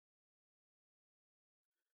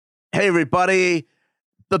Hey, everybody.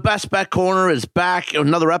 The Best Bet Corner is back.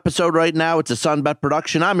 Another episode right now. It's a Sunbet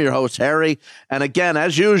production. I'm your host, Harry. And again,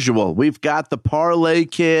 as usual, we've got the Parlay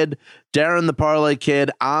Kid, Darren the Parlay Kid,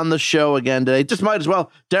 on the show again today. Just might as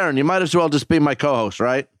well, Darren, you might as well just be my co-host,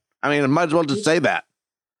 right? I mean, I might as well just say that.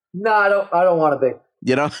 No, I don't want to be.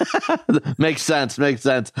 You know, makes sense.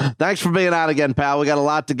 Thanks for being on again, pal. We got a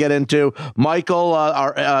lot to get into. Michael,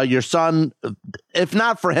 your son, if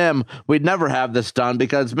not for him, we'd never have this done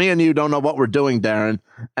because me and you don't know what we're doing, Darren.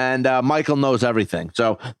 And Michael knows everything.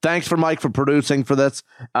 So thanks for Mike for producing for this.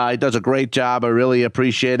 He does a great job. I really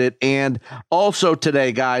appreciate it. And also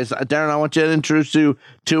today, guys, Darren, I want you to introduce you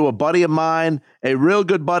to a buddy of mine, a real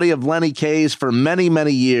good buddy of Lenny K's for many,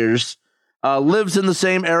 many years. Lives in the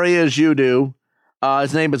same area as you do.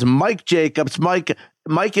 His name is Mike Jacobs. Mike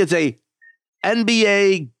is a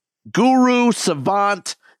NBA guru,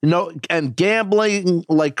 savant, and gambling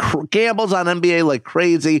gambles on NBA like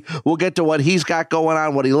crazy. We'll get to what he's got going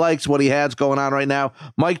on, what he likes, what he has going on right now.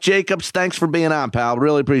 Mike Jacobs, thanks for being on, pal.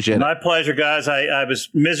 Really appreciate it. My pleasure, guys. I was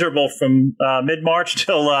miserable from mid-March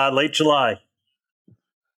till late July.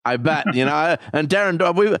 I bet, and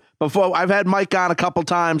Darren, before I've had Mike on a couple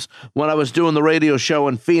times when I was doing the radio show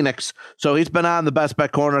in Phoenix. So he's been on the Best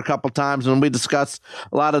Bet Corner a couple times and we discussed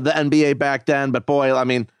a lot of the NBA back then. But boy, I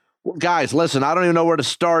mean, guys, listen, I don't even know where to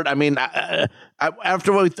start. I mean,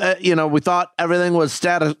 after we thought everything was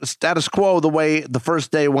status quo the way the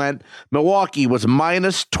first day went. Milwaukee was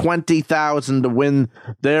minus 20,000 to win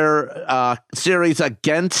their series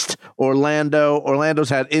against Orlando. Orlando's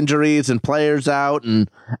had injuries and players out and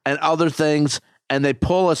other things, and they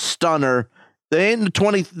pull a stunner. They ain't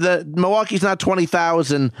Milwaukee's not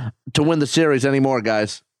 20,000 to win the series anymore,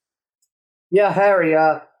 guys. Yeah, Harry.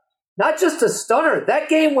 Not just a stunner. That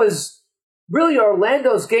game was really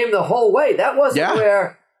Orlando's game the whole way. That wasn't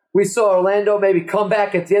where we saw Orlando maybe come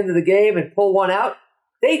back at the end of the game and pull one out.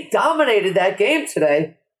 They dominated that game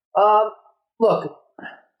today. Look,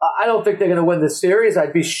 I don't think they're going to win this series.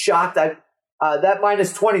 I'd be shocked. That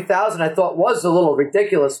minus 20,000 I thought was a little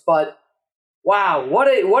ridiculous, but wow, what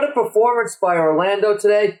a performance by Orlando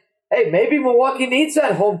today. Hey, maybe Milwaukee needs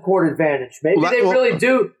that home court advantage. Maybe they really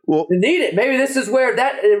do need it. Maybe this is where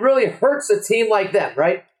it really hurts a team like them,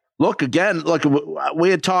 right? Look, again,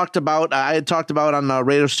 we had talked about, I had talked about on the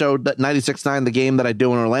radio show that 96.9, the game that I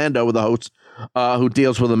do in Orlando with the host who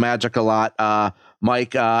deals with the Magic a lot,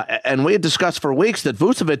 Mike, and we had discussed for weeks that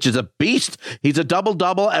Vucevic is a beast. He's a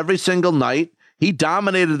double-double every single night. He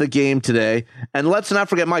dominated the game today. And let's not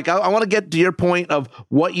forget, Mike, I want to get to your point of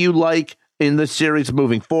what you like in this series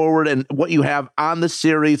moving forward and what you have on the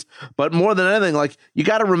series. But more than anything, you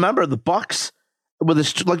got to remember the Bucks with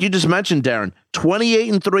this, like you just mentioned, Darren,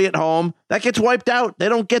 28-3 at home, that gets wiped out. They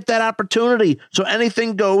don't get that opportunity. So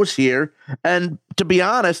anything goes here. And to be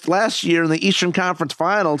honest, last year in the Eastern Conference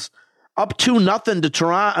Finals, up 2-0 to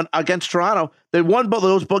Toronto against Toronto, they won both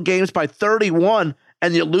of those games by 31.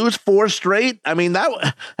 And you lose 4 straight. I mean,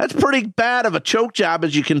 that's pretty bad of a choke job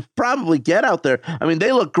as you can probably get out there. I mean,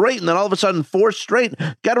 they look great, and then all of a sudden 4 straight.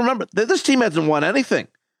 Got to remember, this team hasn't won anything.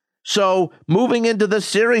 So moving into this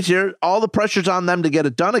series here, all the pressure's on them to get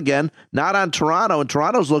it done again, not on Toronto. And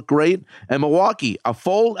Toronto's look great. And Milwaukee, El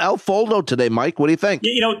Foldo today, Mike. What do you think?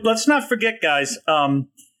 Let's not forget, guys,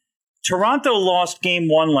 Toronto lost game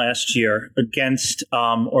 1 last year against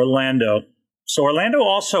Orlando. So Orlando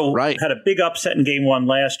also had a big upset in game 1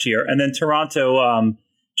 last year, and then Toronto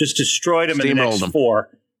just destroyed them in the next 4.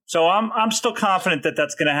 So I'm still confident that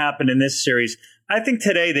that's going to happen in this series. I think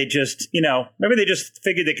today they just, maybe they just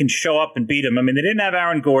figured they can show up and beat them. I mean, they didn't have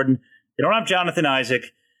Aaron Gordon. They don't have Jonathan Isaac.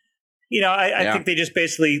 I think they just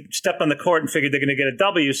basically stepped on the court and figured they're going to get a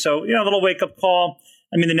W. So, a little wake-up call.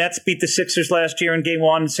 I mean, the Nets beat the Sixers last year in game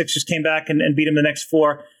 1. The Sixers came back and beat them the next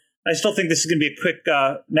 4. I still think this is going to be a quick,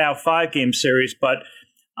 now 5-game series. But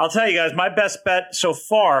I'll tell you guys, my best bet so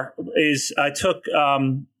far is I took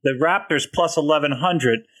the Raptors plus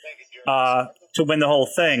 1,100 to win the whole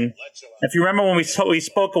thing. If you remember when we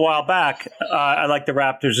spoke a while back, I like the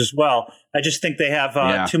Raptors as well. I just think they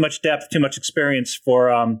have too much depth, too much experience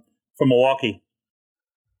for Milwaukee.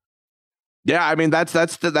 Yeah, I mean that's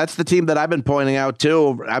the team that I've been pointing out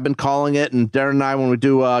too. I've been calling it, and Darren and I, when we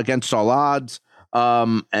do Against All Odds.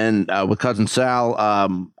 And with Cousin Sal,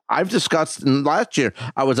 I've discussed last year,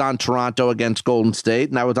 I was on Toronto against Golden State,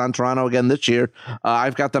 and I was on Toronto again this year.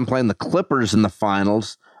 I've got them playing the Clippers in the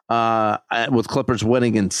finals, with Clippers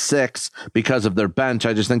winning in 6 because of their bench.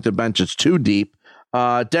 I just think their bench is too deep.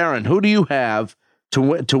 Darren, who do you have to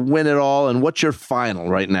win it all, and what's your final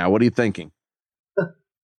right now? What are you thinking?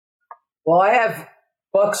 Well, I have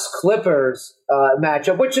Bucks Clippers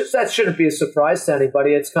matchup, that shouldn't be a surprise to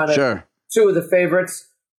anybody. It's kind of two of the favorites.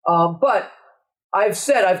 But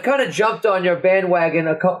I've kind of jumped on your bandwagon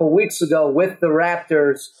a couple weeks ago with the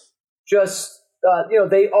Raptors. Just,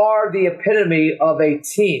 they are the epitome of a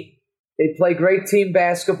team. They play great team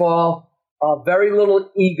basketball, very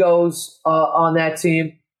little egos on that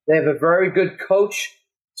team. They have a very good coach.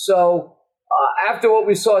 So after what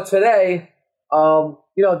we saw today,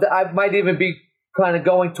 I might even be kind of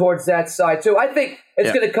going towards that side too. I think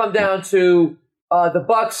it's going to come down to the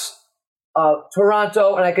Bucks,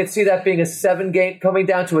 Toronto, and I could see that being coming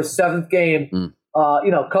down to a seventh game.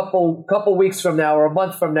 Couple weeks from now or a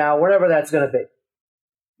month from now, whatever that's going to be.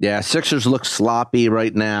 Yeah, Sixers look sloppy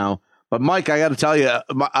right now. But Mike, I got to tell you,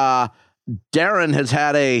 Darren has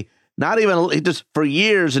had just for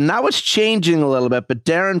years, and now it's changing a little bit. But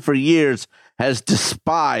Darren for years has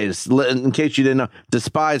despised, in case you didn't know,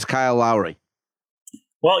 despised Kyle Lowry.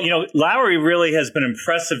 Well, Lowry really has been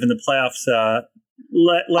impressive in the playoffs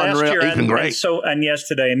last year and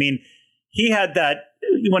yesterday. I mean, he had that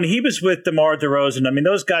when he was with DeMar DeRozan. I mean,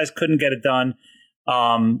 those guys couldn't get it done.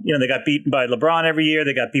 They got beaten by LeBron every year.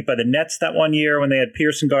 They got beat by the Nets that one year when they had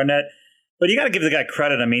Pierce and Garnett. But you got to give the guy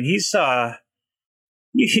credit. I mean, he's a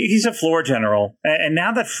floor general. And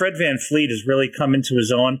now that Fred VanVleet has really come into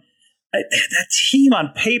his own, that team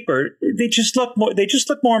on paper, they just look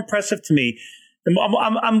more impressive to me. I'm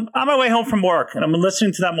on my way home from work, and I'm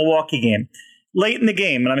listening to that Milwaukee game. Late in the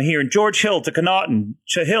game, and I'm hearing George Hill to Connaughton,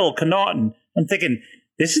 Connaughton. I'm thinking,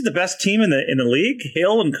 this is the best team in the league?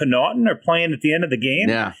 Hill and Connaughton are playing at the end of the game?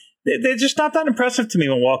 Yeah. They're just not that impressive to me,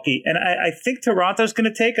 Milwaukee. And I think Toronto's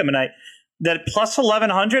going to take them. And that plus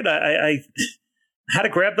 1,100, I had to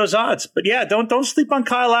grab those odds. But yeah, don't sleep on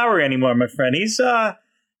Kyle Lowry anymore, my friend. He's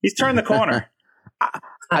turned the corner.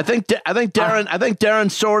 I think Darren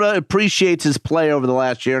sort of appreciates his play over the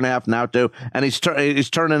last year and a half now too, and he's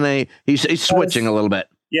switching a little bit.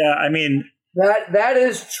 Yeah, I mean that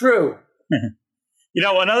is true.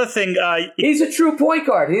 Another thing. He's a true point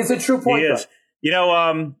guard. He's a true point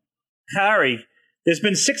guard. Harry, there's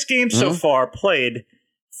been 6 games so far played.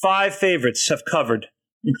 5 favorites have covered,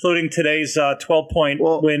 including today's 12-point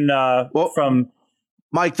win from.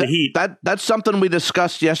 Mike, that's something we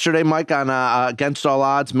discussed yesterday, Mike, on Against All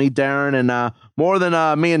Odds, me, Darren, and more than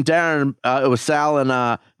me and Darren, it was Sal and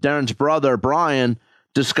Darren's brother, Brian,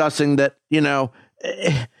 discussing that,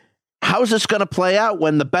 how is this going to play out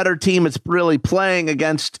when the better team is really playing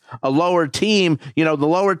against a lower team? The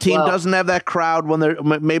lower team doesn't have that crowd when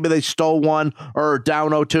maybe they stole one or down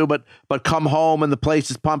 0-2, but come home and the place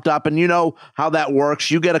is pumped up. And you know how that works.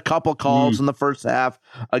 You get a couple calls in the first half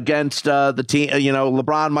against the team.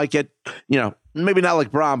 LeBron might get, maybe not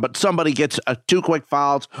like LeBron, but somebody gets 2 quick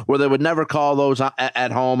fouls where they would never call those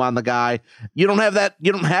at home on the guy. You don't have that.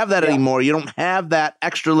 You don't have that anymore. You don't have that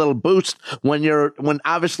extra little boost when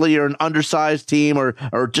obviously you're an undersized team or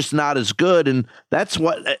just not as good. And that's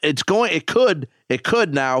what it's going. It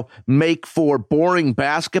could now make for boring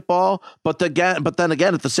basketball. But then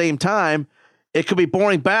again, at the same time, it could be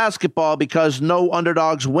boring basketball because no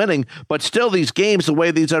underdog's winning. But still, these games, the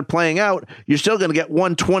way these are playing out, you're still going to get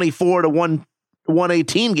 124 to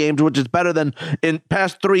 118 games, which is better than in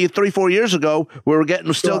past 3-4 years ago, where we're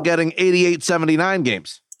getting 88-79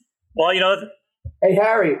 games. Well, hey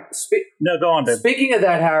Harry. No, go on, babe. Speaking of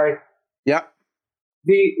that, Harry. Yeah.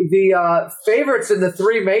 The favorites in the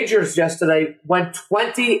 3 majors yesterday went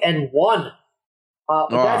 20-1.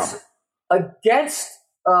 That's against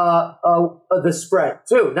the spread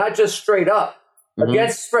too, not just straight up.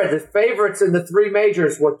 Against spread. The favorites in the 3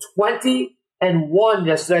 majors were 20-1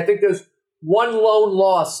 yesterday. I think there's 1 lone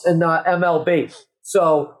loss in MLB.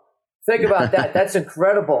 So think about that. That's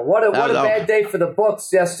incredible. What a bad day for the books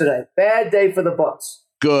yesterday. Bad day for the books.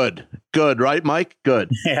 Good, right, Mike?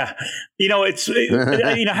 Good. Yeah.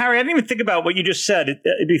 Harry, I didn't even think about what you just said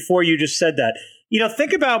before you just said that.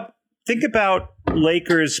 Think about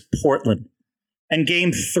Lakers Portland and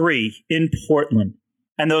Game 3 in Portland,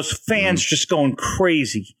 and those fans just going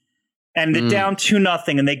crazy. And they're down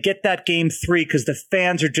 2-0, and they get that Game 3 because the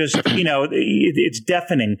fans are just, it's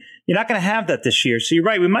deafening. You're not going to have that this year. So you're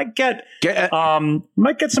right. We might get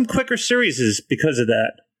some quicker series because of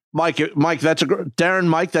that. Mike, that's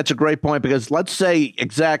a great point, because let's say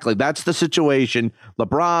exactly that's the situation.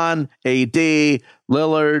 LeBron, AD,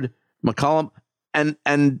 Lillard, McCollum,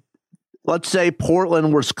 and let's say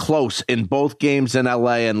Portland was close in both games in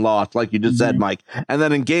LA and lost, like you just said, Mike. And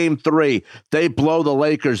then in Game 3, they blow the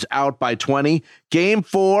Lakers out by 20. Game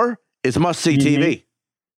 4 is must-see TV.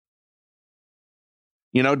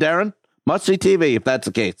 Darren? Must-see TV, if that's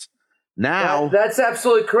the case. Now, that's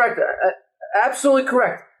absolutely correct. absolutely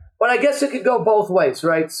correct. But I guess it could go both ways,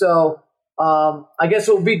 right? So I guess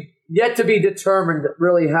it will be yet to be determined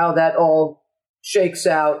really how that all shakes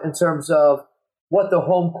out in terms of what the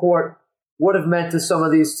home court would have meant to some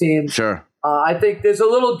of these teams. Sure. I think there's a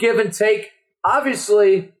little give and take.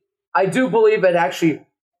 Obviously, I do believe it actually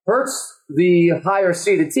hurts the higher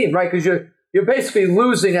seeded team, right? Because you're basically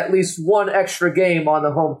losing at least one extra game on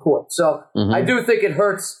the home court. So I do think it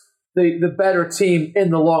hurts the better team in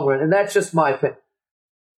the long run, and that's just my opinion.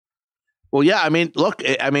 Well, yeah, I mean, look,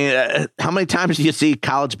 how many times do you see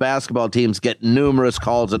college basketball teams get numerous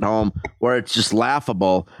calls at home where it's just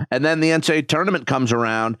laughable, and then the NCAA tournament comes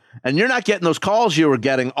around, and you're not getting those calls you were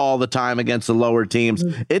getting all the time against the lower teams.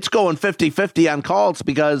 It's going 50-50 on calls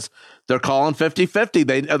because they're calling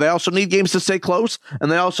 50-50. They also need games to stay close, and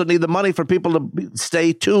they also need the money for people to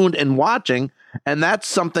stay tuned and watching. And that's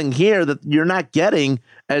something here that you're not getting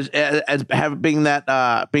as being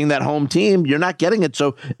that home team. You're not getting it.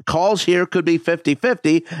 So calls here could be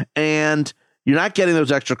 50-50, and you're not getting those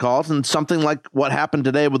extra calls. And something like what happened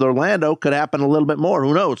today with Orlando could happen a little bit more.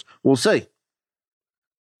 Who knows? We'll see.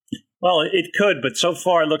 Well, it could, but so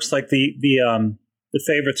far it looks like the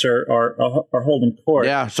favorites are holding court.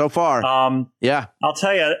 Yeah, so far. Yeah, I'll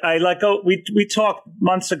tell you. We talked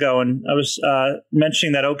months ago, and I was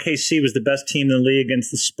mentioning that OKC was the best team in the league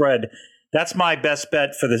against the spread. That's my best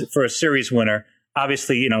bet for a series winner.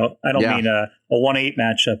 Obviously, I don't mean a 1-8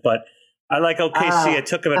 matchup, but I like OKC. I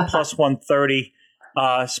took them at plus 130,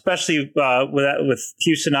 especially with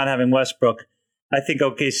Houston not having Westbrook. I think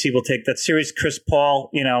OKC will take that series. Chris Paul,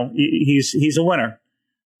 he's a winner.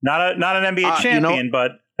 Not an NBA champion,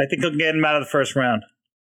 but I think he'll get him out of the first round.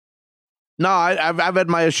 No, I've had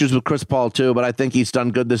my issues with Chris Paul too, but I think he's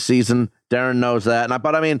done good this season. Darren knows that.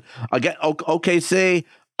 But I mean, again, OKC,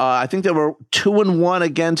 I think they were 2-1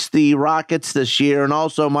 against the Rockets this year. And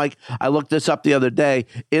also, Mike, I looked this up the other day.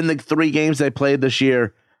 In the 3 games they played this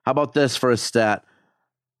year, how about this for a stat?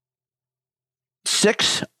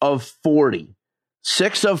 6 of 40.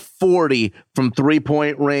 6 of 40 from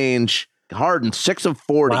 3-point range. Harden, 6 of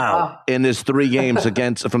 40 in his 3 games from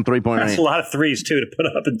 3-point range. That's a lot of threes too to put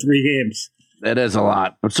up in 3 games. It is a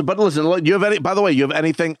lot. But listen, look, you have any? By the way, you have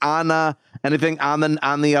anything on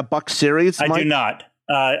the Bucks series? I Mike? do not.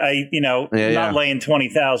 Not laying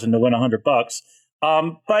 $20,000 to win $100.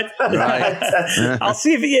 But I'll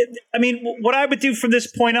see if what I would do from this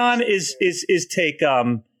point on is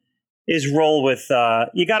roll with.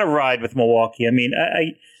 You got to ride with Milwaukee. I mean,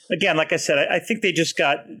 Again, like I said, I think they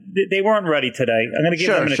weren't ready today. I'm going to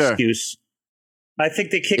give them an excuse. I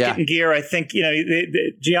think they kick it in gear. I think,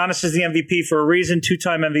 Giannis is the MVP for a reason,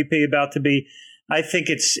 2-time MVP about to be. I think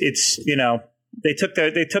it's they took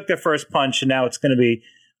their first punch, and now it's going to be,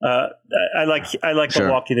 I like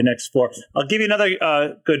Milwaukee the next 4. I'll give you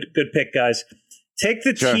another good pick, guys. Take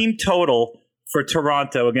the team total for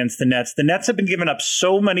Toronto against the Nets. The Nets have been giving up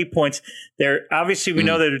so many points. They're obviously, we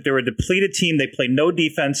know that they're a depleted team. They play no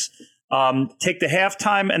defense. Take the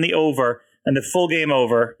halftime and the over and the full game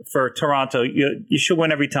over for Toronto. You should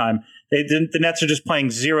win every time. The Nets are just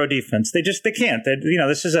playing zero defense. They can't.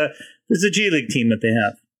 This is a G League team that they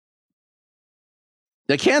have.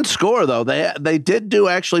 They can score, though. They did do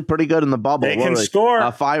actually pretty good in the bubble. They can score.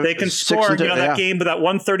 They can score. That game, that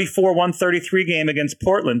 134-133 game against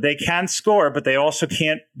Portland, they can score, but they also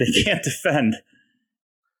can't defend.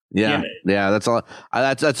 Yeah, that's all.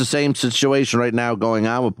 That's the same situation right now going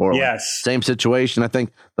on with Portland. Yes, same situation. I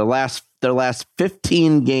think their last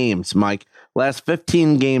 15 games, Mike. Last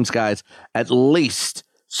 15 games, guys. At least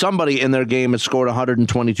somebody in their game has scored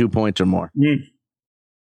 122 points or more.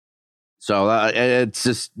 So it's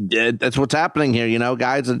just that's what's happening here,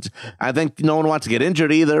 guys. I think no one wants to get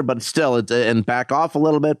injured either, but still, and back off a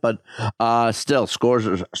little bit. But still, scores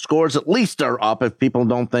at least are up. If people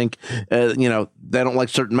don't think, they don't like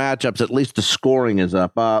certain matchups, at least the scoring is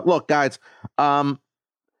up. Look, guys,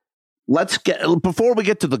 let's before we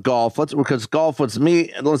get to the golf. Because golf was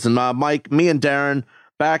me. Listen, Mike, me and Darren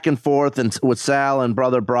back and forth, and with Sal and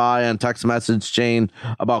brother Bry on text message chain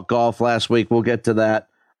about golf last week. We'll get to that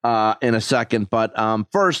in a second, but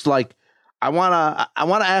first, I wanna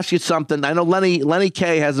ask you something. I know Lenny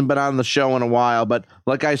K hasn't been on the show in a while, but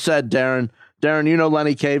like I said, Darren, you know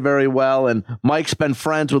Lenny K very well, and Mike's been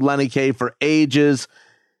friends with Lenny K for ages.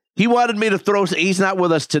 He wanted me to he's not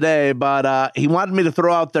with us today, but he wanted me to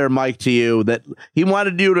throw out there, Mike, to you, that he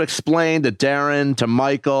wanted you to explain to Darren, to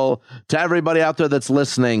Michael, to everybody out there that's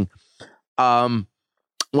listening, when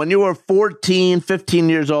you were 14, 15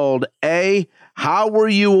 years old, how were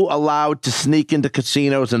you allowed to sneak into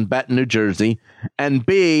casinos and bet in New Jersey? And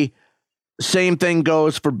B, same thing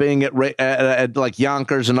goes for being at like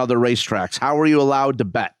Yonkers and other racetracks. How are you allowed to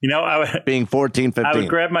bet? Being 14, 15. I would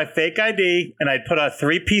grab my fake ID and I'd put a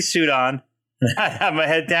 3-piece suit on. I'd have my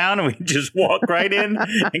head down and we'd just walk right in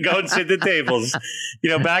and go and sit at the tables.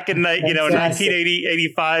 Back in 1980,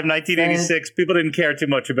 85, 1986, people didn't care too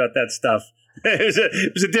much about that stuff.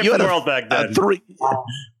 It was a different world back then.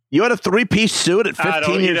 You had a 3-piece suit at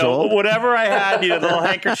 15 years old? Whatever I had, the little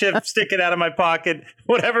handkerchief sticking out of my pocket,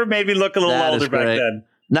 whatever made me look a little older back then.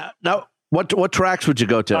 Now, what tracks would you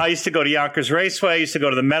go to? I used to go to Yonkers Raceway. I used to go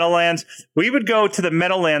to the Meadowlands. We would go to the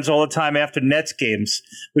Meadowlands all the time after Nets games.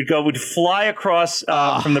 We'd fly across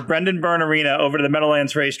from the Brendan Byrne Arena over to the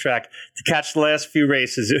Meadowlands racetrack to catch the last few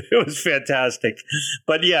races. It was fantastic.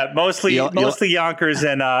 But yeah, mostly Yonkers,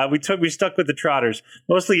 and we stuck with the Trotters.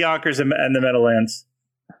 Mostly Yonkers and the Meadowlands.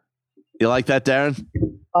 You like that, Darren?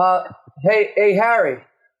 Hey, Harry.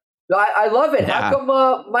 I love it. Yeah. How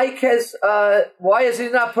come Mike has? Why is he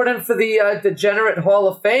not put in for the Degenerate Hall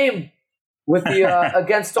of Fame with the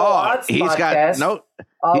Against All Odds podcast?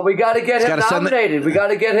 We got to get him nominated. We got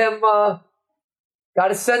to get him. Got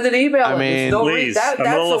to send an email. I mean, please. That's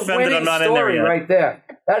a winning story right there.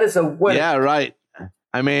 That is a win. Yeah, right.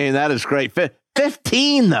 I mean, that is great.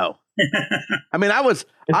 15 though. I mean, I was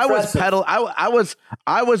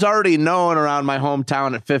already known around my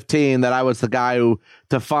hometown at 15 that I was the guy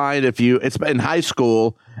to find it's in high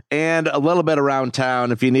school and a little bit around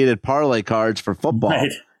town if you needed parlay cards for football.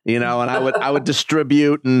 Right. And I would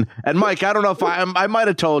distribute and Mike, I don't know if I might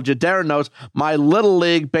have told you, Darren knows my little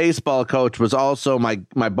league baseball coach was also my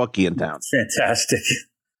bookie in town. Fantastic.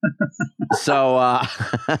 So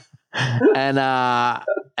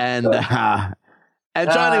and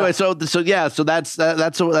so anyway, so that's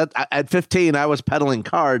at 15 I was peddling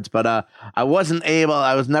cards, but I was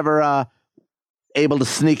never able to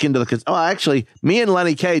sneak into the. Oh, actually, me and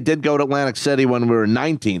Lenny K did go to Atlantic City when we were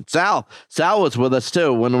 19. Sal was with us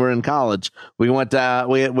too when we were in college. We went.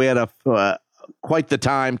 We had quite the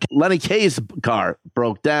time. Lenny K's car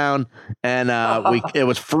broke down, and it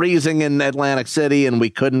was freezing in Atlantic City, and we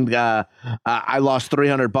couldn't. I lost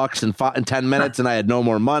 $300 in 10 minutes, and I had no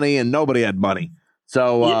more money, and nobody had money.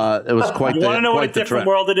 So it was quite. You want to know what a different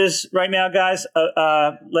world it is right now, guys?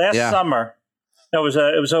 Last summer, it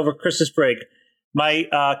was over Christmas break.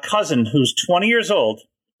 My cousin, who's 20 years old,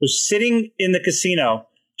 was sitting in the casino,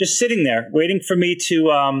 just sitting there, waiting for me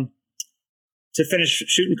to finish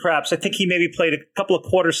shooting craps. I think he maybe played a couple of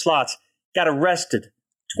quarter slots. Got arrested.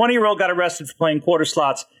 20-year-old got arrested for playing quarter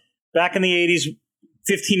slots. Back in the 80s,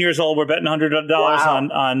 15 years old, we're betting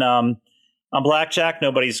 $100 on blackjack.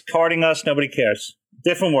 Nobody's carding us. Nobody cares.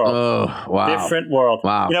 Different world. Oh, wow. Different world.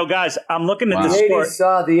 Wow. Guys, I'm looking at the sport.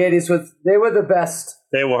 The 80s, they were the best.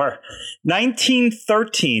 They were.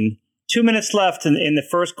 1913, 2 minutes left in the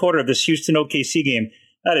first quarter of this Houston OKC game.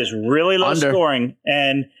 That is really low scoring.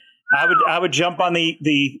 And I would jump on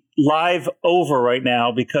the live over right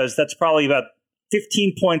now because that's probably about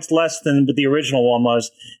 15 points less than the original one was.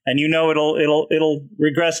 And it'll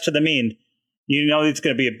regress to the mean. It's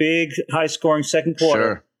going to be a big, high-scoring second quarter.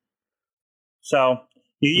 Sure. So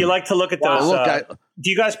you like to look at those.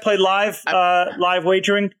 Do you guys play live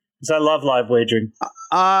wagering? Because I love live wagering.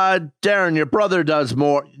 Darren, your brother does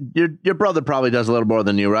more. Your brother probably does a little more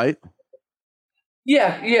than you, right?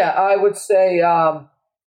 Yeah. I would say I've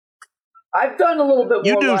done a little bit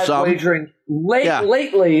more live wagering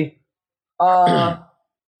lately.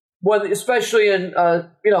 Especially in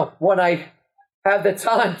when I have the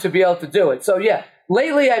time to be able to do it. So yeah,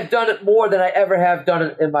 lately I've done it more than I ever have done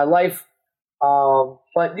it in my life.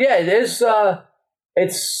 But yeah, it is.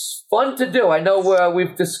 It's fun to do. I know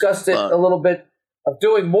we've discussed it a little bit of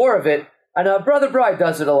doing more of it. And Brother Bry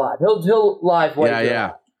does it a lot. He'll live wager.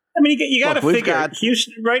 Yeah. I mean, you got to figure.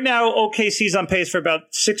 Houston, right now, OKC's on pace for about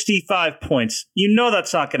 65 points.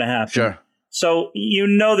 That's not going to happen. Sure. So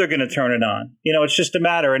they're going to turn it on. It's just a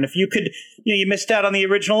matter. And if you could, you missed out on the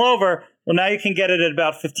original over. Well, now you can get it at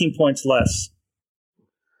about 15 points less.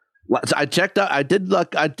 I checked out. I did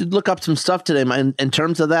look up some stuff today in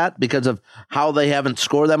terms of that because of how they haven't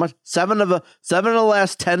scored that much. Seven of the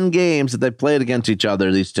last 10 games that they played against each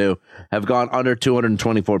other, these two have gone under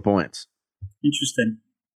 224 points. Interesting.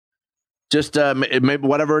 Just maybe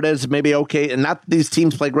whatever it is, maybe okay. And not that these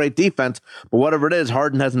teams play great defense, but whatever it is,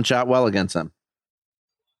 Harden hasn't shot well against them.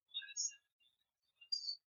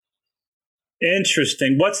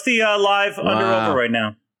 Interesting. What's the live under over right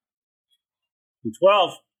now?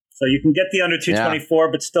 212. So you can get the under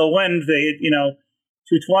 224, but still win the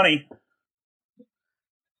 220.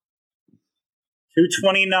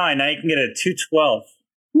 229. Now you can get it at 212.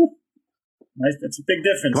 Nice. That's a big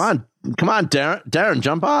difference. Come on, Darren,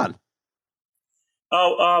 jump on.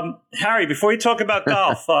 Harry, before you talk about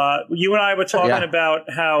golf, you and I were talking about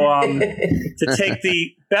how to take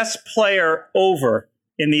the best player over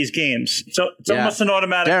in these games. So it's almost an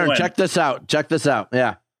automatic Darren, win. check this out.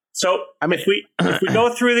 Yeah. So if we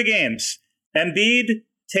go through the games, Embiid,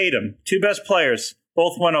 Tatum, two best players,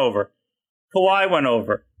 both went over. Kawhi went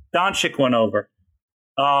over. Doncic went over.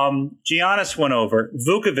 Giannis went over.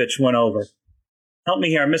 Vukovic went over. Help me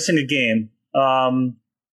here. I'm missing a game. Butler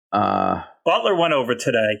went over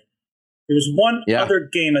today. There was one other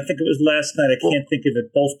game. I think it was last night. I can't think of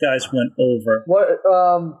it. Both guys went over.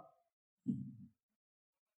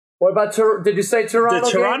 What about did you say Toronto?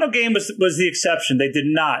 The Toronto game was the exception. They did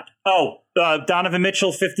not. Donovan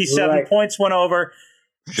Mitchell, 57 points, went over.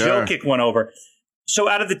 Sure. Jokic went over. So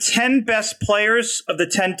out of the 10 best players of the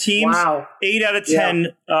 10 teams, 8 out of 10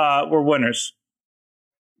 were winners.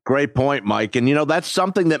 Great point, Mike. And, that's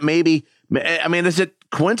something that maybe, is it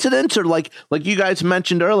coincidence or like you guys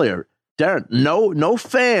mentioned earlier, Darren, no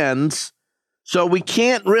fans. So we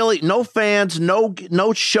can't really, no fans, no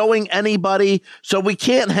showing anybody. So we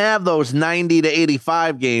can't have those 90 to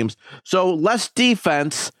 85 games. So less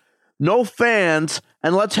defense, no fans,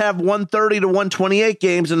 and let's have 130 to 128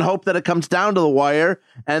 games and hope that it comes down to the wire.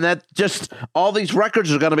 And that just all these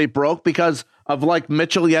records are going to be broke because of like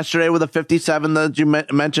Mitchell yesterday with a 57 that you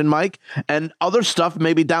mentioned, Mike, and other stuff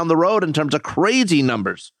maybe down the road in terms of crazy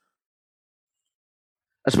numbers.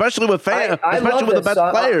 Especially with fans, especially with the best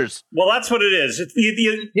players. Well, that's what it is.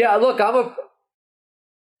 Look, Go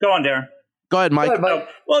on, Darren. Go ahead, Mike.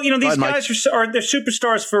 Well, these guys they're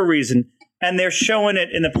superstars for a reason, and they're showing it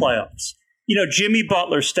in the playoffs. Jimmy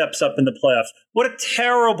Butler steps up in the playoffs. What a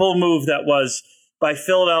terrible move that was by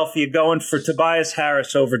Philadelphia going for Tobias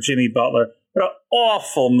Harris over Jimmy Butler. What an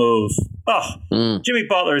awful move. Jimmy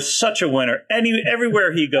Butler is such a winner.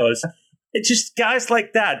 Everywhere he goes. It's just guys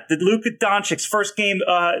like that. The Luka Doncic's first game,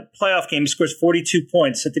 playoff game, he scores 42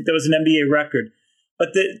 points. I think that was an NBA record.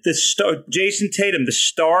 But Jason Tatum, the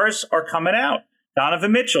stars are coming out.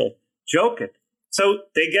 Donovan Mitchell, Jokic. So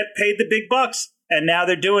they get paid the big bucks, and now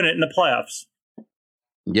they're doing it in the playoffs.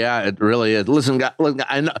 Yeah, it really is. Listen,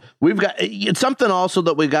 I know we've got it's something also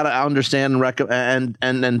that we got to understand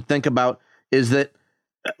and think about is that.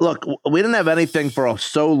 Look, we didn't have anything for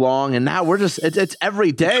so long, and now it's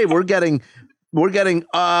every day we're getting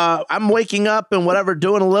I'm waking up and whatever,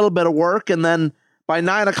 doing a little bit of work, and then by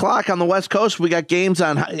 9 o'clock on the West Coast, we got games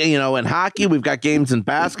on, in hockey, we've got games in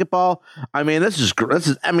basketball. This is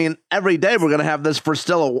every day we're going to have this for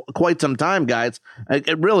still quite some time, guys.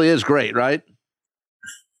 It really is great, right?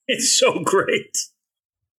 It's so great.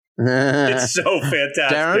 It's so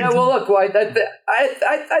fantastic. Darren? Yeah, well, look, I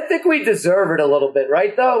think we deserve it a little bit,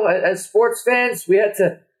 right? Though, as sports fans, we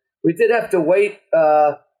did have to wait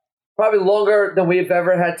probably longer than we've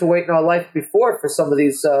ever had to wait in our life before for some of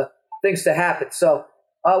these things to happen. So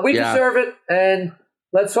we deserve it, and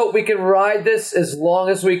let's hope we can ride this as long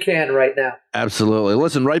as we can right now. Absolutely.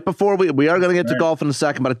 Listen, right before we are going to get to golf in a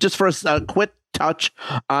second, but just for a quick touch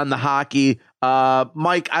on the hockey.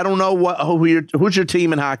 Mike, I don't know who's your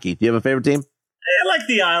team in hockey. Do you have a favorite team? I like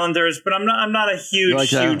the Islanders, but I'm not a huge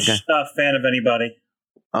fan of anybody.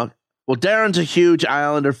 Well, Darren's a huge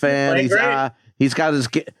Islander fan. He's got his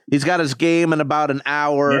game in about an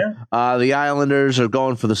hour. Yeah. The Islanders are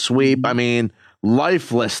going for the sweep.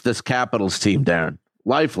 Lifeless, this Capitals team, Darren.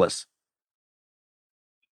 Lifeless.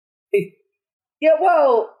 Yeah,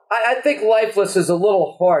 well, I think lifeless is a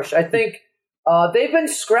little harsh. I think they've been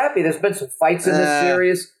scrappy. There's been some fights in this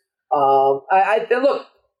series. Look,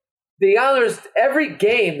 the Islanders, every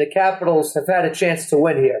game, the Capitals have had a chance to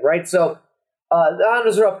win here, right? So the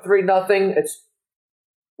Islanders are up 3-0.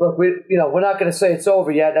 We're not going to say it's over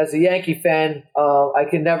yet. As a Yankee fan, I'll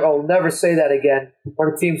never say that again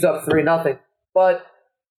when a team's up 3-0. But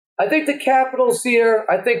I think the Capitals here,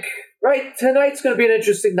 tonight's going to be an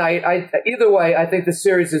interesting night. Either way, I think the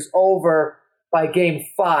series is over by Game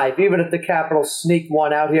 5, even if the Capitals sneak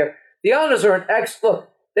one out here. The Islanders are look,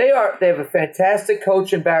 they have a fantastic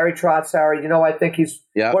coach in Barry Trotz, Harry. I think he's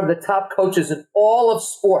one of the top coaches in all of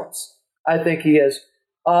sports. I think he is.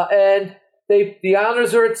 And the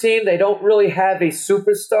Islanders are a team. They don't really have a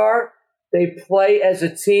superstar. They play as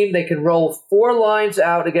a team. They can roll 4 lines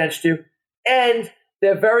out against you, and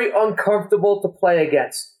they're very uncomfortable to play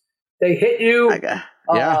against. They hit you.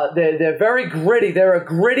 They're very gritty. They're a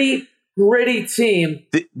gritty team.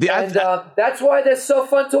 That's why they're so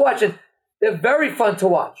fun to watch. And they're very fun to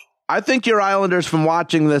watch. I think your Islanders, from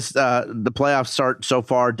watching this, the playoffs start so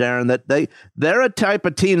far, Darren, that they're a type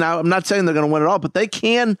of team. Now, I'm not saying they're going to win it all, but they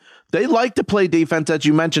can they like to play defense, as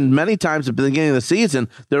you mentioned many times at the beginning of the season.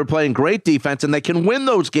 They were playing great defense, and they can win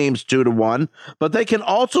those games 2-1, but they can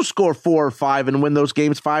also score 4 or 5 and win those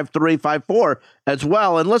games 5-3, 5-4 as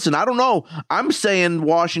well. And listen, I don't know. I'm saying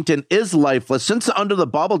Washington is lifeless. Since under the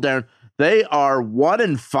bubble, Darren, they are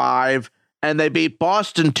 1-5, and they beat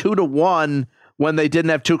Boston 2-1 when they didn't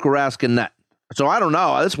have Tuukka Rask in net. So I don't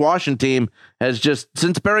know. This Washington team has just,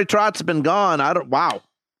 since Barry Trotz's been gone, wow.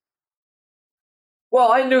 Well,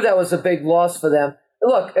 I knew that was a big loss for them.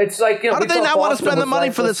 Look, it's like, how do they not want to spend the money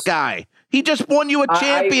for this guy? He just won you a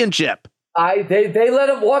championship. They let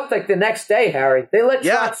him walk like the next day, Harry. They let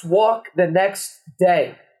Trotz walk the next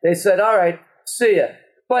day. They said, all right, see ya.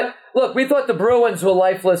 But look, we thought the Bruins were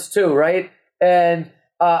lifeless too, right? And,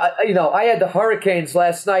 I had the Hurricanes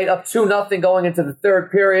last night up 2-0 going into the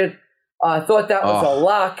third period. I thought that was a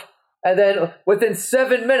lock. And then within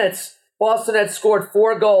 7 minutes, Boston had scored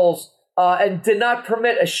 4 goals and did not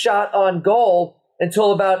permit a shot on goal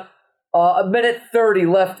until about a minute 30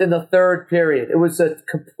 left in the third period. It was a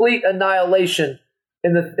complete annihilation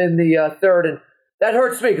in the third. And that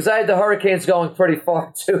hurts me because I had the Hurricanes going pretty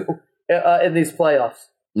far, too, in these playoffs.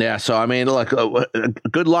 Yeah, so, I mean, look,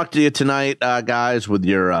 good luck to you tonight, guys, with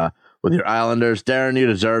your Islanders. Darren, you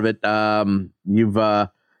deserve it. You've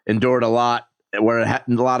endured a lot where a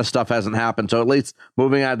lot of stuff hasn't happened. So at least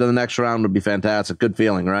moving on to the next round would be fantastic. Good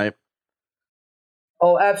feeling, right?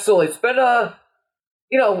 Oh, absolutely. It's been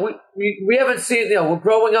we haven't seen, we're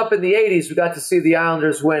growing up in the 80s. We got to see the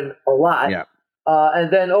Islanders win a lot. Yeah.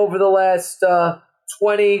 And then over the last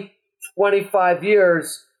 20, 25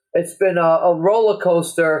 years, it's been a roller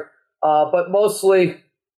coaster, but mostly,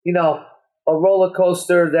 a roller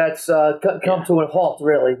coaster that's come to a halt,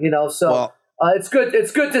 really, So. Well, it's good.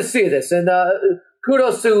 It's good to see this, and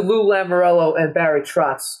kudos to Lou Lamoriello and Barry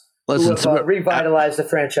Trotz, who have revitalized the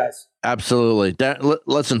franchise. Absolutely.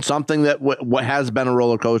 Listen, something that what has been a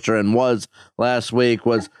roller coaster and was last week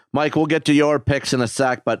was, Mike. We'll get to your picks in a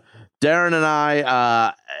sec, but Darren and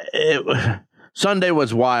I, Sunday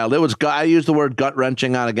was wild. It was. I used the word gut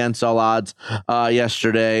wrenching on Against All Odds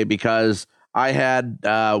yesterday because I had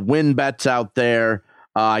win bets out there.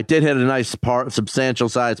 I did hit a nice substantial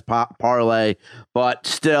size parlay, but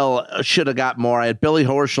still should have got more. I had Billy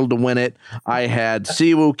Horschel to win it. I had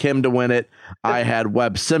Siwoo Kim to win it. I had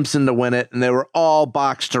Webb Simpson to win it, and they were all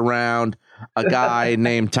boxed around a guy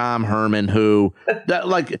named Tom Herman who,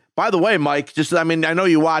 by the way, Mike, I know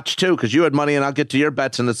you watched too because you had money, and I'll get to your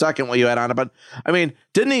bets in a second what you had on it. But I mean,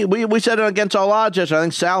 didn't he? We said it Against All Odds yesterday. I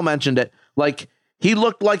think Sal mentioned it. Like, he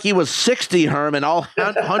looked like he was 60, Herman, all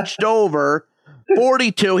hunched over.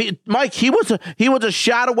 42. He was a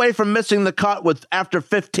shot away from missing the cut after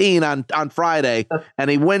 15 on Friday, and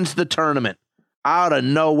he wins the tournament out of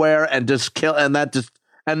nowhere and just kill. And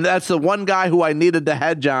that's the one guy who I needed to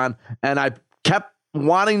hedge on, and I kept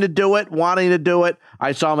wanting to do it.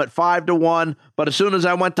 I saw him at 5-1, but as soon as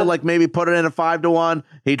I went to maybe put it in at 5-1,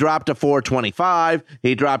 he dropped to 425.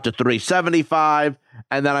 He dropped to 375.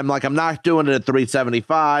 And then I'm like, I'm not doing it at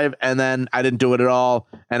 375. And then I didn't do it at all.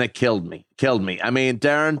 And it killed me. I mean,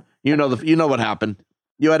 Darren, you know what happened.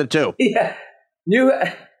 You had it too. Yeah.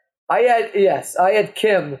 I had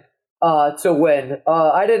Kim to win.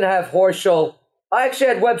 I didn't have Horschel. I actually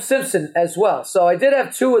had Webb Simpson as well. So I did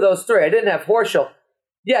have 2 of those 3. I didn't have Horschel.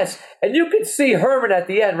 Yes. And you could see Herman at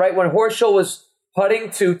the end, right? When Horschel was putting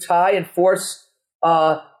to tie and force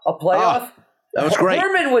a playoff. That was great.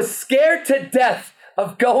 Herman was scared to death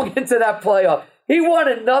of going into that playoff. He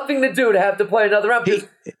wanted nothing to do to have to play another round because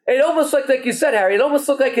it almost looked like you said, Harry, it almost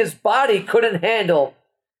looked like his body couldn't handle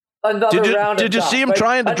another round of golf. Did you see him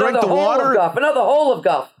trying to drink the water? Another hole of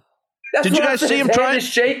golf. Did you guys see him trying?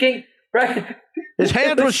 His hand is shaking, right? His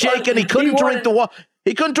hand was shaking. He couldn't drink the water.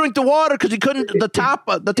 He couldn't drink the water because he couldn't. The top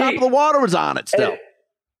of the water was on it still.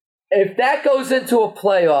 If that goes into a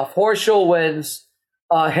playoff, Horschel wins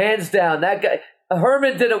hands down. That guy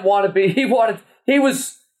Herman didn't want to be. He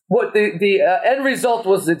was what the end result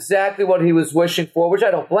was exactly what he was wishing for, which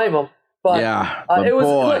I don't blame him. But it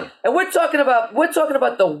was good. And we're talking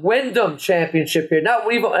about the Wyndham Championship here,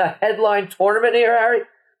 not even a headline tournament here, Harry.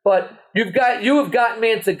 But you have gotten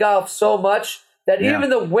me into golf so much that even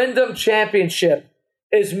the Wyndham Championship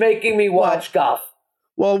is making me watch golf.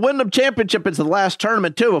 Well, Wyndham Championship is the last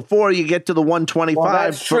tournament too before you get to the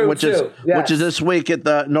 125, which is this week at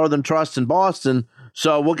the Northern Trust in Boston.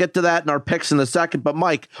 So we'll get to that in our picks in a second. But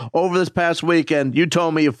Mike, over this past weekend, you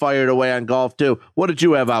told me you fired away on golf too. What did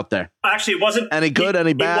you have out there? Actually, it wasn't any good,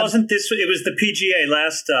 any bad. It wasn't this. It was the PGA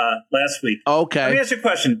last week. Okay. Let me ask you a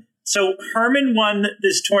question. So Herman won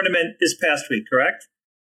this tournament this past week, correct?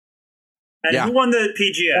 And who won the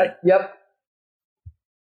PGA? Yep.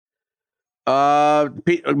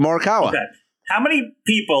 Morikawa. Okay. How many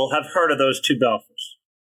people have heard of those two golfers?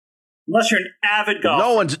 Unless you're an avid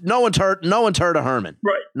golfer. No one's heard of Herman.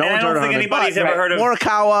 Right. No one's heard of Herman. I don't think anybody's ever heard of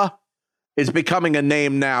Morikawa. Is becoming a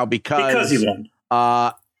name now because he won.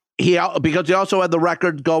 Because he also had the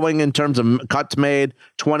record going in terms of cuts made,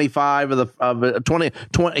 25 of 20.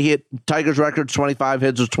 He hit Tiger's record, 25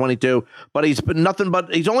 hits was 22. But he's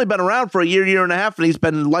only been around for a year and a half, and he's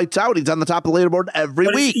been lights out. He's on the top of the leaderboard every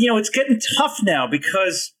week. It's getting tough now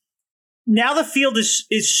because now the field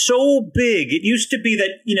is so big. It used to be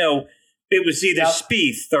that, it was either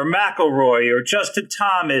Spieth or McIlroy or Justin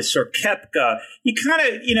Thomas or Koepka. You kind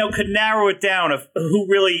of, could narrow it down of who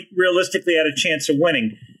really realistically had a chance of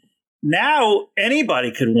winning. Now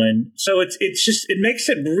anybody could win. So it makes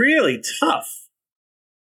it really tough.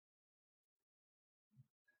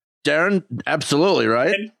 Darren, absolutely,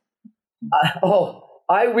 right?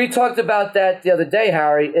 We talked about that the other day,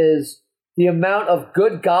 Harry, is the amount of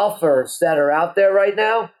good golfers that are out there right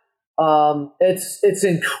now. It's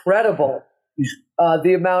incredible.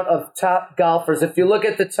 The amount of top golfers. If you look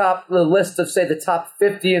at the list of, say, the top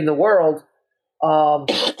 50 in the world,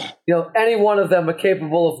 any one of them are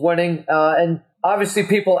capable of winning. And obviously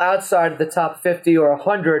people outside of the top 50 or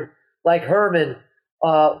 100, like Herman,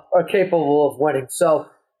 are capable of winning. So,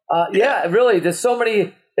 really, there's so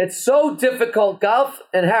many. It's so difficult. Golf,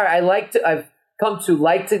 and Harry, I've come to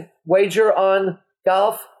like to wager on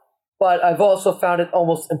golf, but I've also found it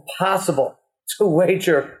almost impossible to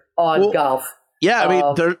wager on golf. Yeah, I mean,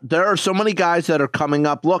 there are so many guys that are coming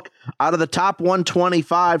up. Look, out of the top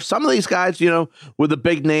 125, some of these guys, with the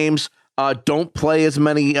big names, don't play as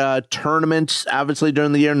many tournaments, obviously,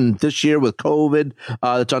 during the year. And this year with COVID,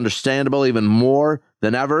 that's understandable even more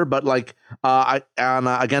than ever. But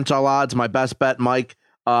against all odds, my best bet, Mike,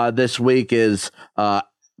 this week is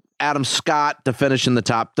Adam Scott to finish in the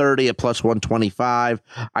top 30 at plus 125.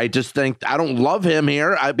 I just think I don't love him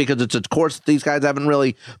here because it's a course that these guys haven't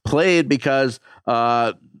really played because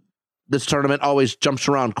this tournament always jumps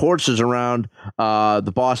around courses around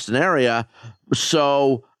the Boston area.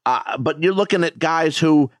 So, but you're looking at guys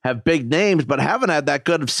who have big names but haven't had that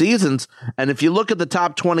good of seasons. And if you look at the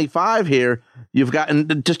top 25 here, you've got,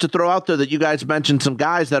 and just to throw out there that you guys mentioned some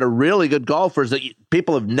guys that are really good golfers that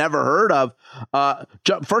people have never heard of.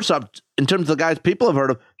 First off, in terms of the guys people have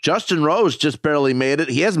heard of, Justin Rose just barely made it.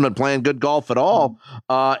 He hasn't been playing good golf at all.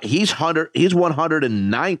 He's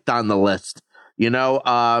 109th on the list. You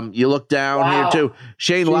look down here too.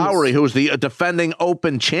 Shane Lowry, who's the defending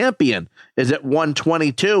Open champion, is at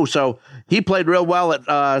 122. So he played real well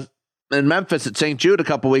at in Memphis at St. Jude a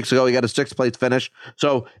couple weeks ago. He got a 6th place finish.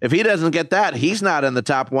 So if he doesn't get that, he's not in the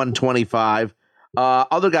top 125.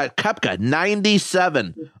 Other guy, Koepka,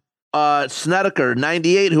 97. Snedeker,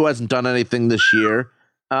 98, who hasn't done anything this year.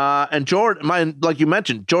 And Jordan, like you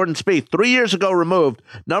mentioned, Jordan Spieth, 3 years ago removed,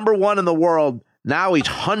 number 1 in the world. Now he's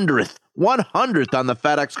 100th on the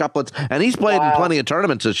FedEx Couplets, and he's played in plenty of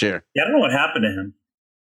tournaments this year. Yeah, I don't know what happened to him.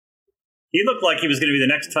 He looked like he was going to be the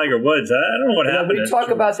next Tiger Woods. I don't know what happened. We talk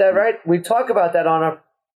about that, right? We talk about that on our.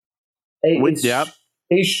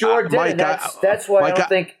 He sure did. Mike, that's why I don't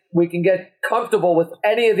think we can get comfortable with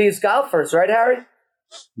any of these golfers, right, Harry?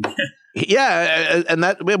 Yeah, and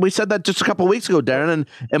that we said that just a couple of weeks ago, Darren.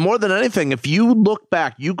 And more than anything, if you look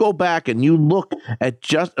back, you go back and you look at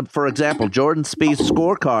just, for example, Jordan Spieth's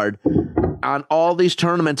scorecard on all these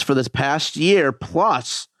tournaments for this past year,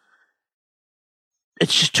 plus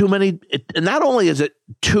it's just too many. And not only is it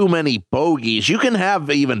too many bogeys, you can have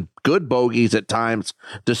even good bogeys at times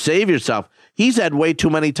to save yourself. He's had way too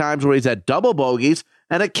many times where he's had double bogeys,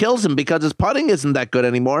 and it kills him because his putting isn't that good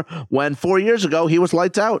anymore. When 4 years ago he was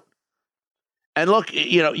lights out. And look,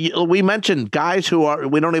 we mentioned guys who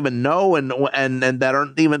we don't even know and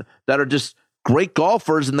that are just great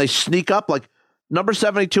golfers, and they sneak up like number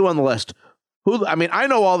 72 on the list. I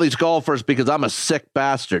know all these golfers because I'm a sick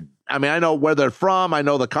bastard. I mean, I know where they're from, I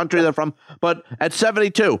know the country they're from, but at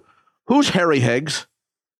 72, who's Harry Higgs?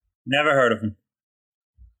 Never heard of him.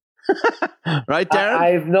 Right, Darren?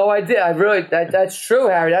 I have no idea. That's true,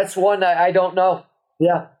 Harry. That's one I don't know.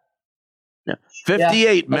 Yeah.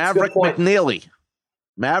 58, Maverick McNeely.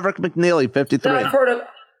 Maverick McNeely, 53. No,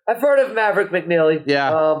 I've heard of Maverick McNeely.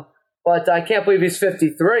 Yeah. But I can't believe he's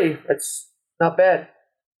 53. It's not bad.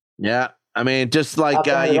 Yeah. I mean, just like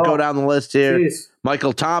you go down the list here. Jeez.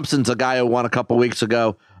 Michael Thompson's a guy who won a couple weeks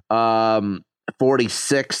ago,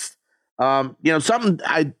 46th. Something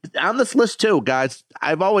on this list too, guys.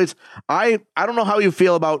 I don't know how you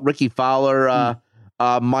feel about Ricky Fowler,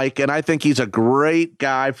 Mike, and I think he's a great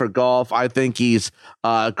guy for golf. I think he's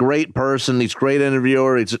a great person. He's a great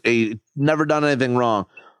interviewer. He's never done anything wrong.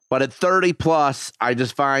 But at 30 plus, I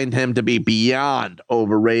just find him to be beyond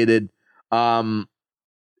overrated. He's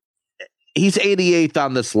 88th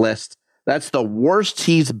on this list. That's the worst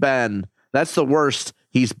he's been. That's the worst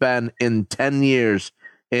he's been in 10 years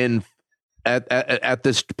at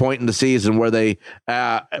this point in the season where they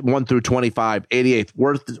 1 through 25, 88th,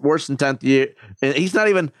 worse than 10th year. He's not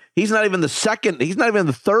even the second. He's not even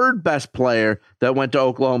the third best player that went to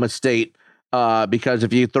Oklahoma State. Because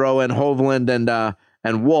if you throw in Hovland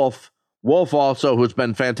and Wolf also, who's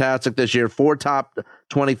been fantastic this year, 4 top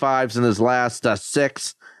 25s in his last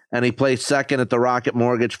 6. And he placed second at the Rocket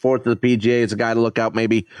Mortgage, 4th at the PGA. Is a guy to look out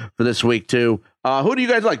maybe for this week too. Who do you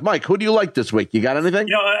guys like, Mike? Who do you like this week? You got anything?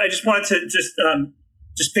 I just wanted to just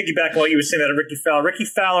piggyback on what you were saying about Ricky Fowler. Ricky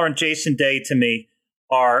Fowler and Jason Day to me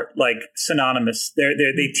are like synonymous.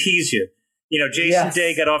 They tease you. Jason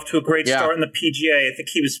Day got off to a great start in the PGA. I think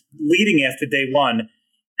he was leading after day 1,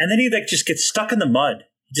 and then he just gets stuck in the mud.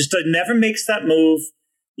 He just never makes that move.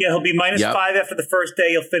 He'll be -5 after the first day.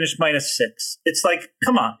 He'll finish -6. It's like,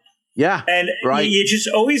 come on. Yeah. And you just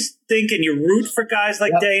always think and you root for guys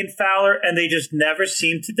like Day and Fowler, and they just never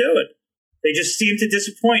seem to do it. They just seem to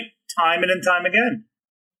disappoint time and time again.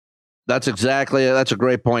 That's a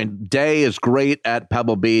great point. Day is great at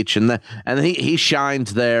Pebble Beach, and he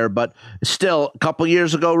shines there. But still, a couple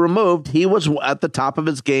years ago removed, he was at the top of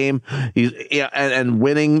his game. And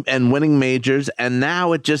winning majors. And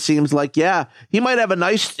now it just seems like he might have a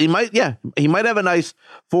nice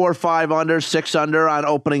 4 or 5 under, 6 under on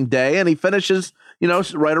opening day, and he finishes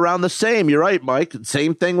right around the same. You're right, Mike.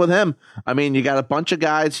 Same thing with him. I mean, you got a bunch of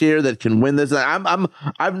guys here that can win this. And Mike,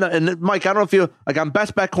 I don't know if you like on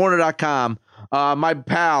bestbetcorner.com, my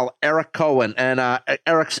pal Eric Cohen, and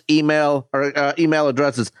Eric's email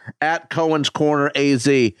address is at Cohen's Corner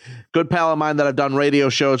AZ. Good pal of mine that I've done radio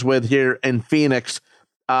shows with here in Phoenix.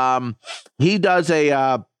 He does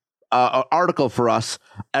a article for us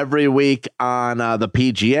every week on the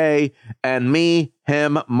PGA, and me,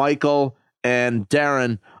 him, Michael, and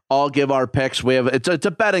Darren all give our picks. It's a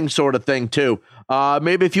betting sort of thing too.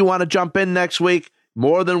 Maybe if you want to jump in next week,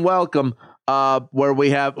 more than welcome. Where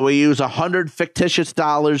we use $100 fictitious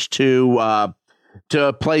dollars to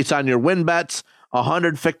place on your win bets,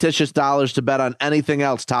 $100 fictitious dollars to bet on anything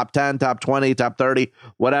else, top 10, top 20, top 30,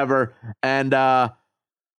 whatever. And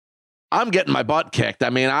I'm getting my butt kicked. I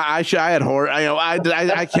mean, I had horror.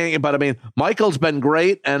 I can't. But I mean, Michael's been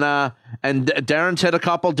great, and Darren's hit a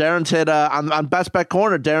couple. Darren's hit on Best Bet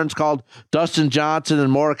Corner. Darren's called Dustin Johnson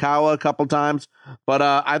and Morikawa a couple times. But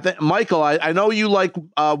I think Michael, I know you like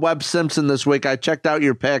Webb Simpson this week. I checked out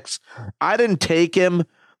your picks. I didn't take him,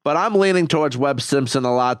 but I'm leaning towards Webb Simpson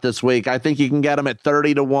a lot this week. I think you can get him at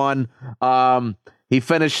 30-1. He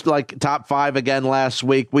finished like top 5 again last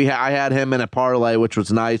week. I had him in a parlay, which was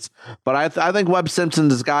nice. But I think Webb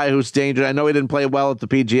Simpson's this guy who's dangerous. I know he didn't play well at the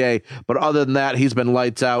PGA, but other than that, he's been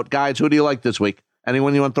lights out. Guys, who do you like this week?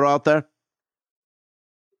 Anyone you want to throw out there?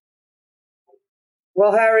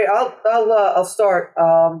 Well, Harry, I'll start.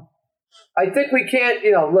 I think we can't.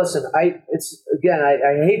 Listen. I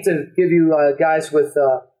hate to give you guys with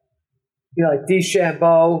like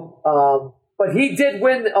DeChambeau. But he did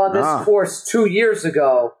win on this course 2 years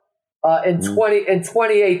ago in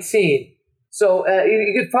 2018. So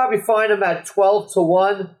you could probably find him at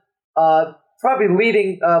 12-1. Probably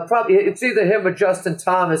leading. Probably it's either him or Justin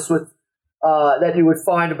Thomas with that you would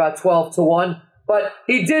find about 12-1. But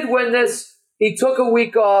he did win this. He took a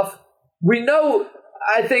week off. We know.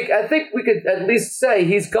 I think we could at least say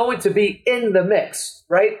he's going to be in the mix,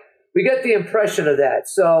 right? We get the impression of that.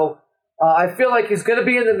 So I feel like he's going to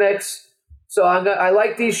be in the mix. So I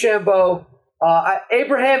like DeChambeau.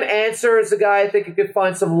 Abraham Answer is a guy I think you could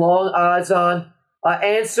find some long odds on.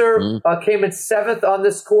 Answer came in 7th on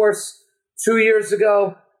this course 2 years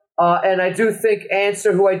ago. And I do think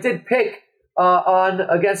Answer, who I did pick on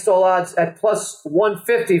against all odds at plus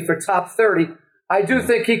 150 for top 30, I do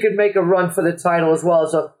think he could make a run for the title as well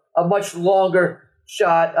as a much longer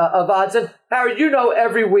shot of odds. And Harry,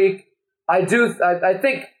 every week I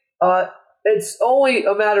think it's only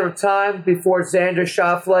a matter of time before Xander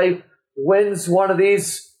Schauffele wins one of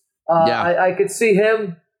these. I could see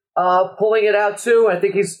him pulling it out too. I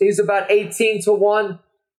think he's about 18-1.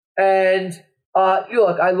 And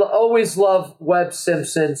look, I always love Webb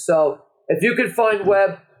Simpson. So if you could find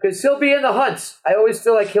Webb, because he'll be in the hunt. I always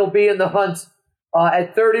feel like he'll be in the hunt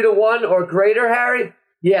at 30-1 or greater, Harry.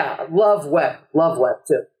 Yeah, love Webb. Love Webb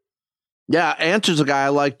too. Yeah, Answer's a guy I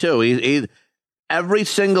like too. He every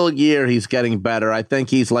single year he's getting better. I think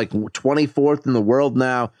he's like 24th in the world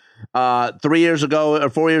now. 3 years ago or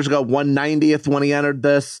 4 years ago, 190th when he entered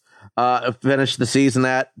this. finished the season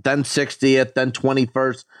at, then 60th, then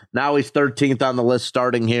 21st. Now he's 13th on the list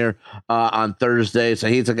starting here on Thursday. So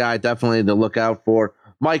he's a guy definitely to look out for.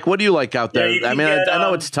 Mike, what do you like out there? I mean, I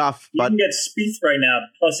know it's tough. You can get Spieth right now,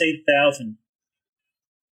 plus 8,000.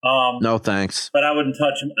 No thanks. But I wouldn't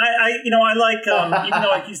touch him. I like, even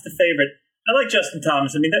though he's the favorite, I like Justin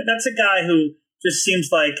Thomas. I mean, that's a guy who just seems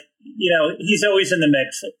like, he's always in the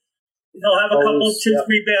mix. He'll have a couple,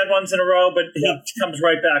 2-3 bad ones in a row, but he comes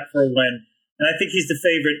right back for a win. And I think he's the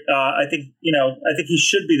favorite. I think he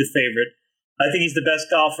should be the favorite. I think he's the best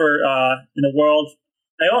golfer in the world.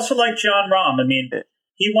 I also like Jon Rahm. I mean,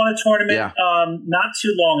 he won a tournament not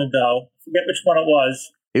too long ago. I forget which one it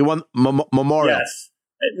was. He won Memorial. Yes.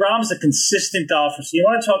 Rahm's a consistent golfer. So you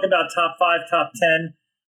want to talk about top 5, top 10.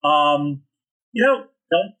 Don't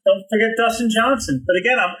forget Dustin Johnson. But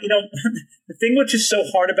again, the thing which is so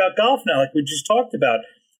hard about golf now, like we just talked about,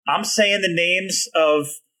 I'm saying the names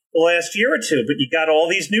of the last year or two, but you got all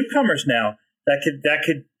these newcomers now that could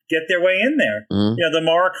get their way in there. Mm-hmm. The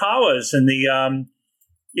Morikawas and the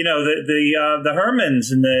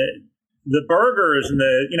Hermans and the Bergers and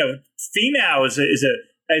Finau is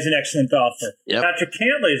an excellent golfer. Yep. Patrick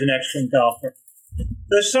Cantlay is an excellent golfer.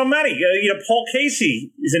 There's so many. Paul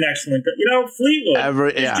Casey is an excellent. Fleetwood.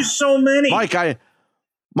 There's just so many. Mike,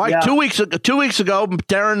 2 weeks ago,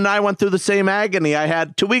 Darren and I went through the same agony. I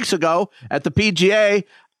had 2 weeks ago at the PGA.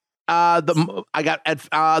 I got at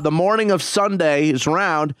the morning of Sunday's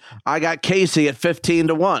round. I got Casey at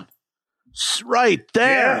 15-1. Right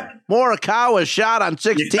there, yeah. Morikawa shot on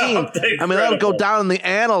 16. I mean, that'll go down in the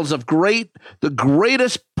annals of the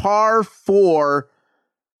greatest par 4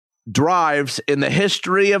 drives in the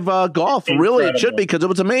history of golf. Incredible. Really, it should be because it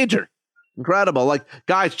was a major. Incredible. Like,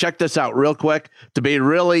 guys, check this out real quick. To be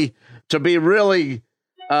really degenerate,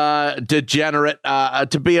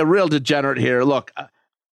 to be a real degenerate here. Look,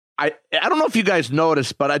 I don't know if you guys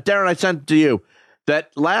noticed, but Darren, I sent it to you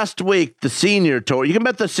that last week the senior tour. You can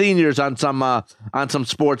bet the seniors on some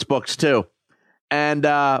sports books too. And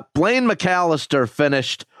Blaine McAllister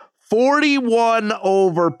finished 41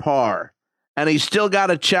 over par. And he still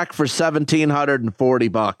got a check for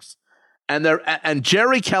 $1,740. And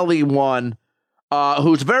Jerry Kelly won,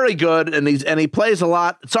 who's very good, and he plays a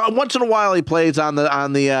lot. So once in a while he plays on the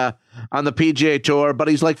PGA Tour, but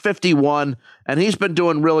he's like 51, and he's been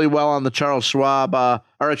doing really well on the Charles Schwab,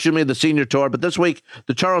 the Senior Tour. But this week,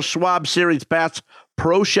 the Charles Schwab Series Pass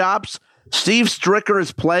Pro Shops. Steve Stricker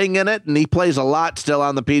is playing in it, and he plays a lot still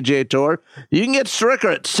on the PGA Tour. You can get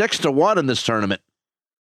Stricker at 6-1 in this tournament.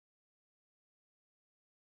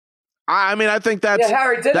 I mean, I think that's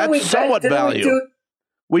Harry, that's somewhat value.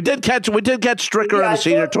 We did catch Stricker on the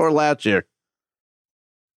Senior Tour last year.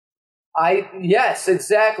 Yes,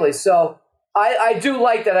 exactly. So I do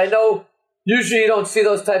like that. I know usually you don't see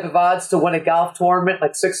those type of odds to win a golf tournament,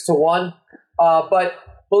 like 6-1. But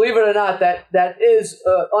believe it or not, that is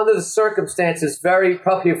under the circumstances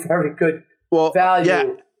probably a very good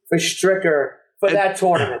value for Stricker. For that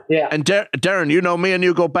tournament, yeah. And Darren, me and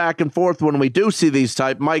you go back and forth when we do see these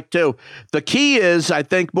type. Mike, too. The key is, I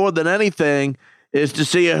think, more than anything, is to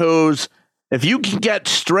see if you can get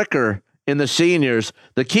Stricker in the seniors,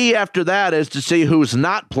 the key after that is to see who's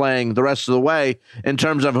not playing the rest of the way in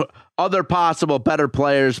terms of other possible better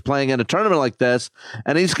players playing in a tournament like this.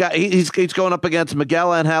 And he's going up against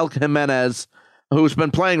Miguel Angel Jimenez, who's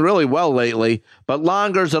been playing really well lately, but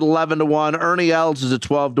Longer's at 11-1, Ernie Els is at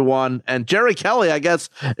 12-1, and Jerry Kelly, I guess,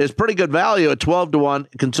 is pretty good value at 12-1,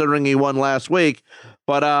 considering he won last week.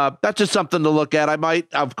 But that's just something to look at. I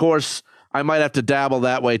might have to dabble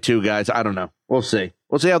that way too, guys. I don't know. We'll see.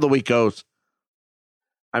 We'll see how the week goes.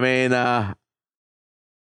 I mean,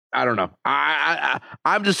 I don't know.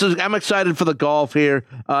 I'm excited for the golf here.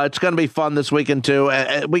 It's going to be fun this weekend too.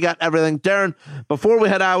 We got everything. Darren, before we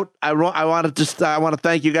head out, I want to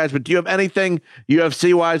thank you guys. But do you have anything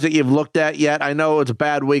UFC wise that you've looked at yet? I know it's a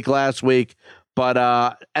bad week last week,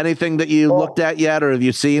 but anything that you looked at yet, or have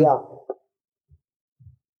you seen? Yeah.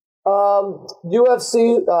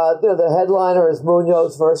 UFC. The headliner is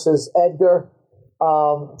Munoz versus Edgar.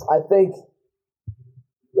 I think.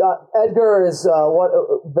 Edgar has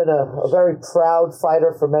been a very proud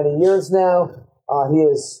fighter for many years now. He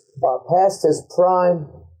is past his prime.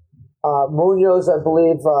 Munoz, I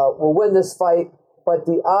believe, will win this fight, but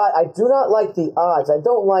I do not like the odds. I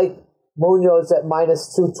don't like Munoz at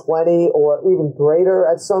minus 220 or even greater.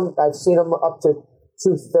 I've seen him up to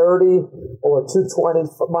 230 or 220,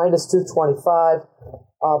 minus 225.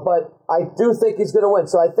 But I do think he's going to win.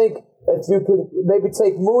 So I think if you could maybe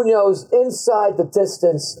take Munoz inside the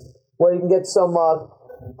distance where you can get some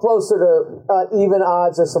closer to even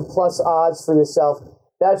odds or some plus odds for yourself,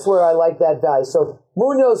 that's where I like that value. So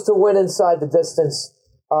Munoz to win inside the distance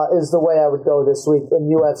is the way I would go this week in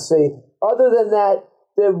UFC. Other than that,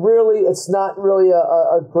 it's not really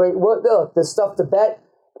a great look. There's stuff to bet,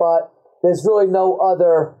 but there's really no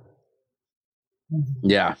other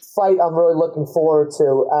fight I'm really looking forward to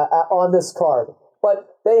on this card. But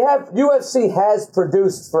UFC has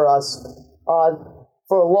produced for us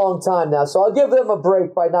for a long time now, so I'll give them a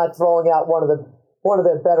break by not throwing out one of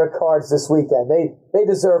the better cards this weekend. They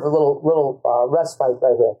deserve a little respite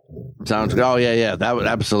right here. Sounds good. Oh yeah, that would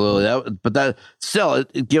absolutely. But that still,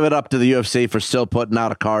 give it up to the UFC for still putting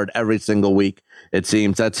out a card every single week. It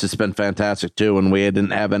seems that's just been fantastic too, and we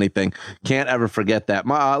didn't have anything. Can't ever forget that.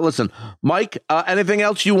 Listen, Mike, anything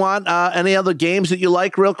else you want? Any other games that you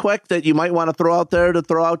like, real quick, that you might want to throw out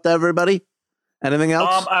to everybody? Anything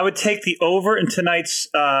else? I would take the over in tonight's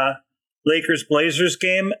Lakers-Blazers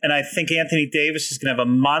game, and I think Anthony Davis is going to have a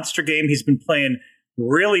monster game. He's been playing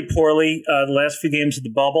really poorly the last few games of the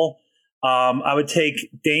bubble. I would take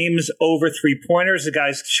Dame's over 3-pointers. The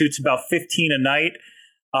guy shoots about 15 a night.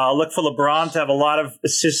 Look for LeBron to have a lot of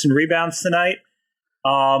assists and rebounds tonight.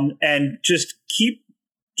 And just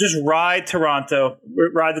ride Toronto,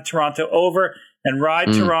 ride the Toronto over, and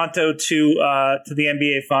ride Toronto to the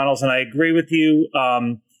NBA Finals. And I agree with you,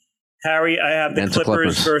 Harry. I have the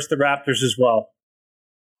Clippers versus the Raptors as well.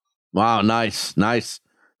 Wow, nice.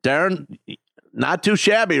 Darren, not too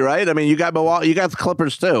shabby, right? I mean, you got the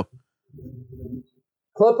Clippers too.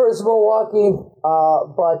 Clippers, Milwaukee,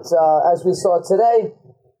 but as we saw today,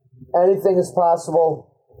 anything is possible.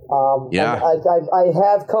 I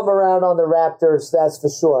have come around on the Raptors, that's for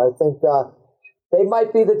sure. I think they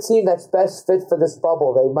might be the team that's best fit for this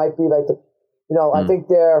bubble. They might be like, I think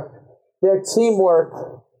their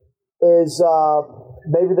teamwork is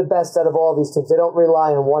maybe the best out of all these teams. They don't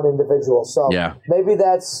rely on one individual. So maybe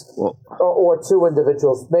that's, or two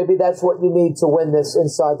individuals. Maybe that's what you need to win this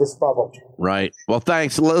inside this bubble. Right. Well,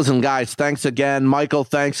 thanks. Listen, guys, thanks again. Michael,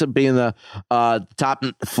 thanks for being the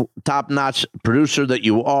top-notch producer that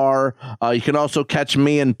you are. You can also catch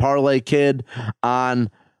me and Parlay Kid on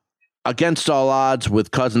Against All Odds with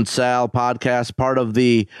Cousin Sal podcast, part of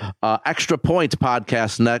the Extra Points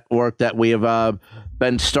podcast network that we have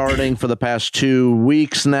been starting for the past 2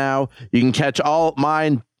 weeks now. You can catch all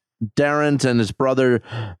mine, Darren's, and his brother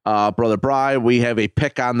Bry. We have a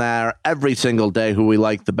pick on there every single day who we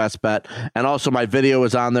like the best bet. And also my video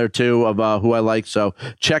is on there too of who I like. So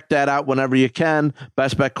check that out whenever you can.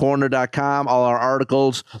 Bestbetcorner.com. All our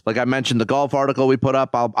articles, like I mentioned, the golf article we put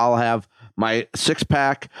up, I'll have my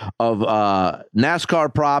 6-pack of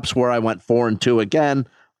NASCAR props where I went 4-2 again.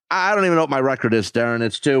 I don't even know what my record is, Darren.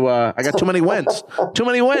 It's I got too many wins. Too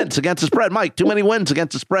many wins against the spread. Mike, too many wins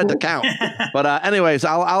against the spread to count. But anyways,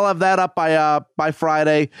 I'll have that up by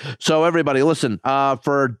Friday. So everybody, listen,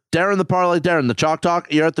 for Darren the Parlay, Darren, the Chalk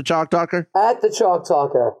Talk, you're at the Chalk Talker? At the Chalk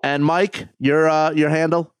Talker. And Mike, your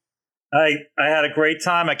handle? I had a great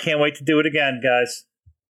time. I can't wait to do it again, guys.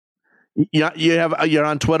 You're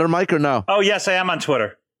on Twitter, Mike, or no? Oh, yes, I am on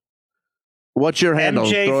Twitter. What's your handle?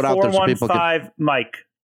 Throw it out there so people can... Mike.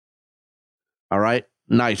 All right.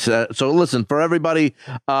 Nice. So listen, for everybody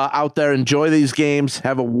out there, enjoy these games.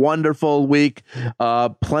 Have a wonderful week.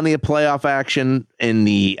 Plenty of playoff action in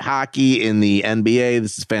the hockey, in the NBA.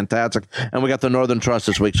 This is fantastic. And we got the Northern Trust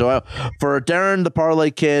this week. So for Darren, the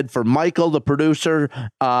Parlay Kid, for Michael, the producer,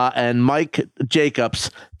 and Mike Jacobs,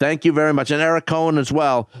 thank you very much. And Eric Cohen as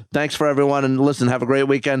well. Thanks for everyone. And listen, have a great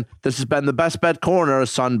weekend. This has been the Best Bet Corner, a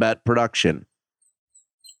Sunbet production.